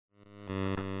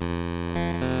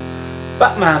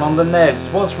Batman on the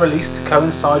NES was released to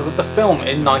coincide with the film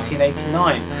in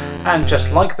 1989, and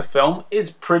just like the film, is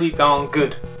pretty darn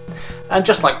good. And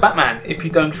just like Batman, if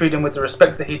you don't treat him with the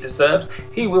respect that he deserves,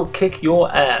 he will kick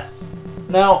your ass.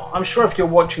 Now, I'm sure if you're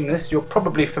watching this, you're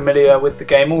probably familiar with the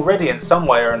game already in some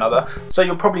way or another, so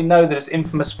you'll probably know that it's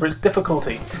infamous for its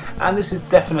difficulty, and this is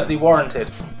definitely warranted.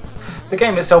 The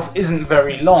game itself isn't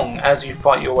very long as you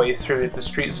fight your way through the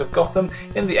streets of Gotham,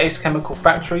 in the Ace Chemical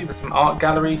factory, there's some art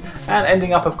gallery, and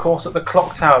ending up of course at the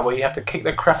clock tower where you have to kick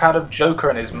the crap out of Joker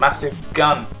and his massive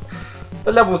gun.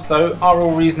 The levels though are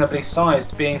all reasonably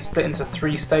sized, being split into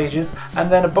 3 stages and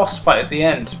then a boss fight at the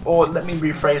end, or let me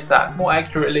rephrase that, more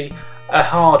accurately, a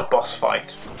hard boss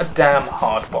fight. A damn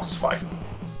hard boss fight.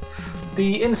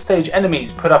 The in-stage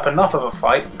enemies put up enough of a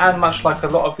fight, and much like a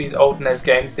lot of these old NES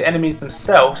games, the enemies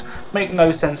themselves make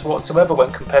no sense whatsoever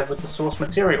when compared with the source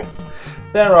material.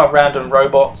 There are random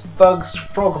robots, thugs,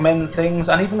 frogmen things,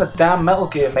 and even the damn Metal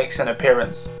Gear makes an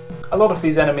appearance. A lot of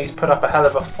these enemies put up a hell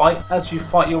of a fight as you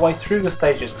fight your way through the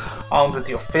stages, armed with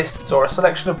your fists or a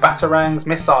selection of batarangs,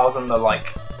 missiles and the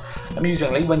like.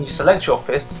 Amusingly, when you select your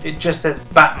fists, it just says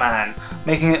Batman,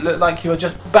 making it look like you are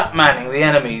just Batmaning the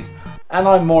enemies, and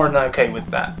I'm more than okay with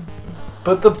that.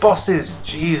 But the bosses,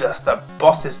 Jesus, the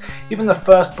bosses, even the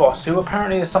first boss, who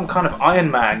apparently is some kind of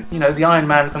Iron Man, you know, the Iron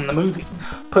Man from the movie,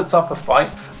 puts up a fight,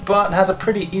 but has a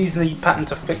pretty easy pattern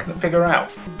to figure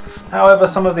out. However,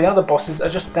 some of the other bosses are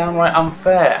just downright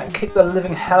unfair and kick the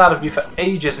living hell out of you for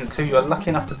ages until you are lucky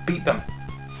enough to beat them.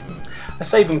 A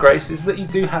saving grace is that you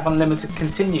do have unlimited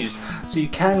continues, so you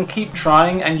can keep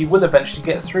trying and you will eventually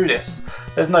get through this.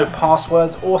 There's no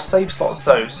passwords or save slots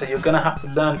though, so you're going to have to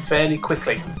learn fairly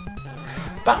quickly.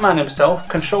 Batman himself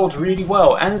controls really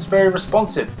well and is very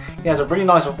responsive. He has a really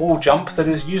nice wall jump that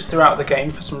is used throughout the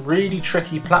game for some really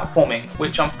tricky platforming,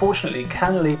 which unfortunately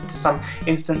can lead to some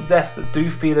instant deaths that do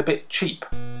feel a bit cheap.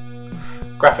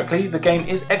 Graphically, the game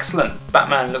is excellent.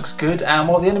 Batman looks good, and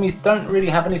while the enemies don't really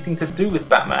have anything to do with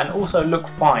Batman, also look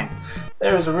fine.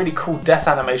 There is a really cool death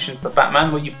animation for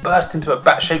Batman where you burst into a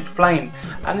bat-shaped flame,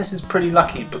 and this is pretty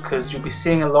lucky because you'll be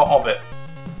seeing a lot of it.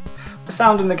 The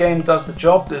sound in the game does the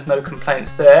job, there's no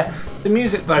complaints there. The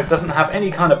music though doesn't have any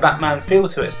kind of Batman feel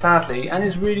to it sadly, and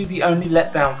is really the only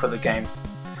letdown for the game.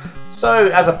 So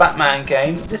as a Batman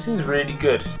game, this is really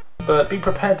good, but be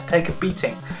prepared to take a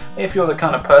beating. If you're the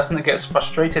kind of person that gets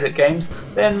frustrated at games,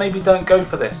 then maybe don't go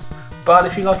for this. But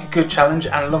if you like a good challenge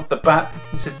and love the Bat,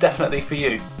 this is definitely for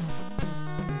you.